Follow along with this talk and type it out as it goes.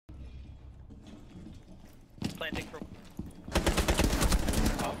Planting for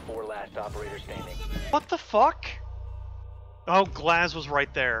 4 last operator standing. What the fuck? Oh, Glaz was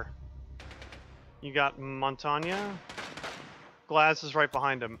right there. You got Montagna? Glaz is right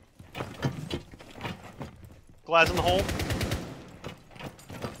behind him. Glaz in the hole.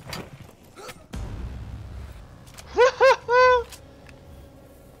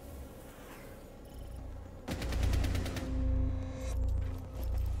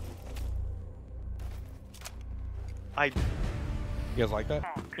 You guys like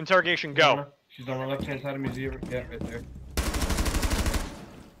that? Interrogation, go. She's on the left hand side of me, zero. Yeah, right there.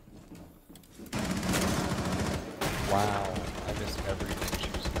 Wow, I missed everything she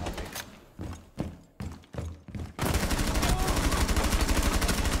was telling me.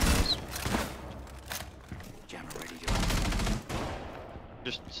 Jammer ready to go.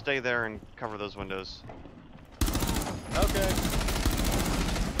 Just stay there and cover those windows. Okay.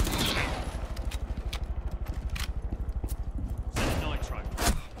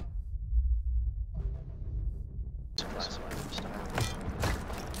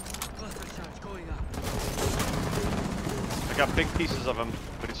 I got big pieces of him,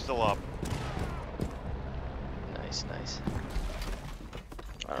 but he's still up. Nice, nice.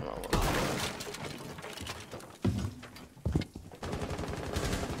 I don't know what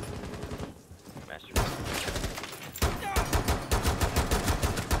Master.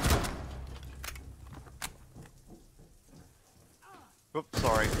 Oops,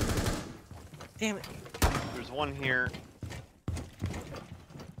 sorry. Damn it. There's one here.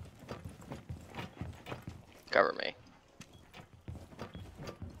 Cover me.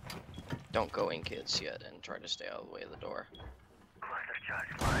 Don't go in, kids, yet, and try to stay out of the way of the door.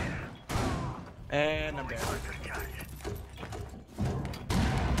 And I'm down.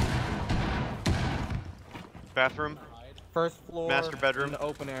 Bathroom. First floor. Master bedroom. In the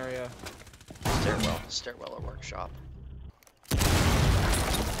open area. Stairwell or workshop.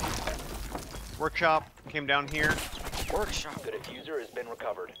 Workshop came down here. Workshop. The diffuser has been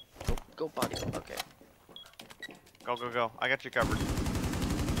recovered. Go body. Okay. Go, go, go. I got you covered.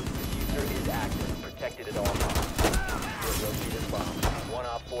 Diffuser is active, protected at all times. You have located bomb. 1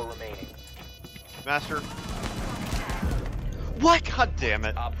 op 4 remaining. Master. What? God damn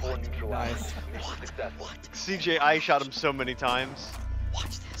it. Op 4 neutralized. Nice. Mission successful. CJ, I shot him so many times.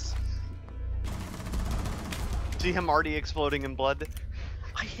 Watch this. See him already exploding in blood?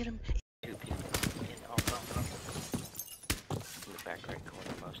 I hit him. 2 people. In the back right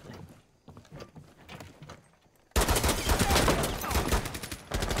corner mostly.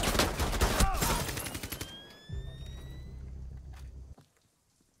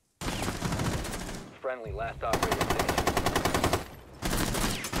 Friendly, last operator standing.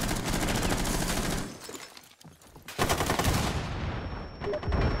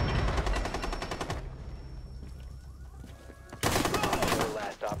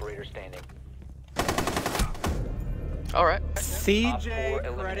 Last operator standing. Alright.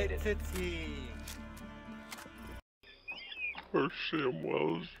 CJ credit to team. Oh,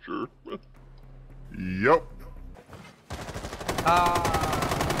 Shamwow's German. Yup. Motherfucker.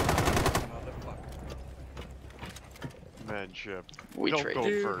 Manship. We Don't trade. go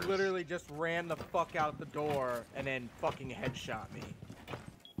Dude first. literally just ran the fuck out the door and then fucking headshot me.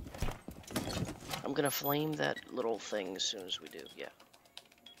 I'm gonna flame that little thing as soon as we do. Yeah.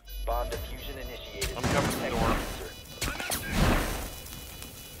 Bomb diffusion initiated. I'm covering the door.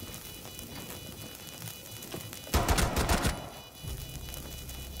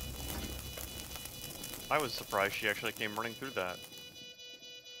 I was surprised she actually came running through that.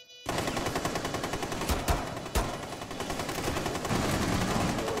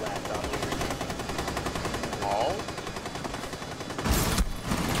 All?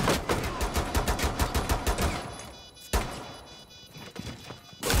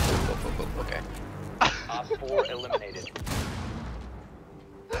 Okay. Op 4 eliminated.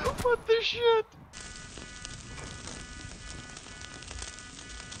 What the shit?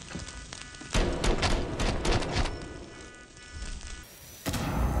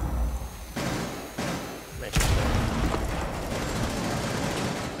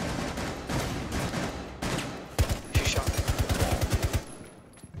 She shot me.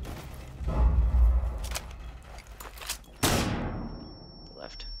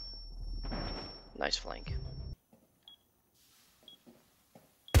 Left. Nice flank.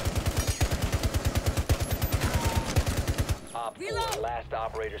 Op 4, last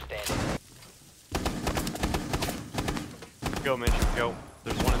operator standing. Go, Mitch, go.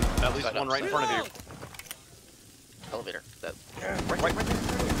 There's one, at least one right in front of you. Elevator. That. Right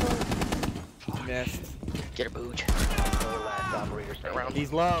there. Missed. Get a booge. 4 last operator standing. Around.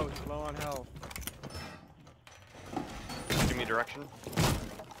 He's low on health. me direction.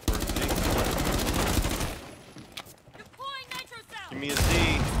 Or Z. Give me a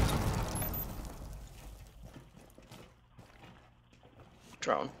Z.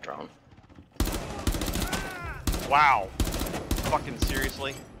 Drone, drone. Wow. Fucking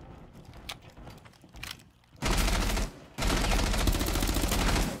seriously.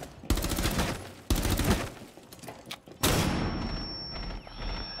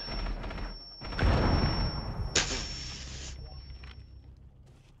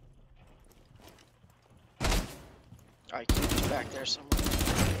 Alright, keep back there somewhere.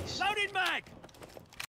 Loading mag!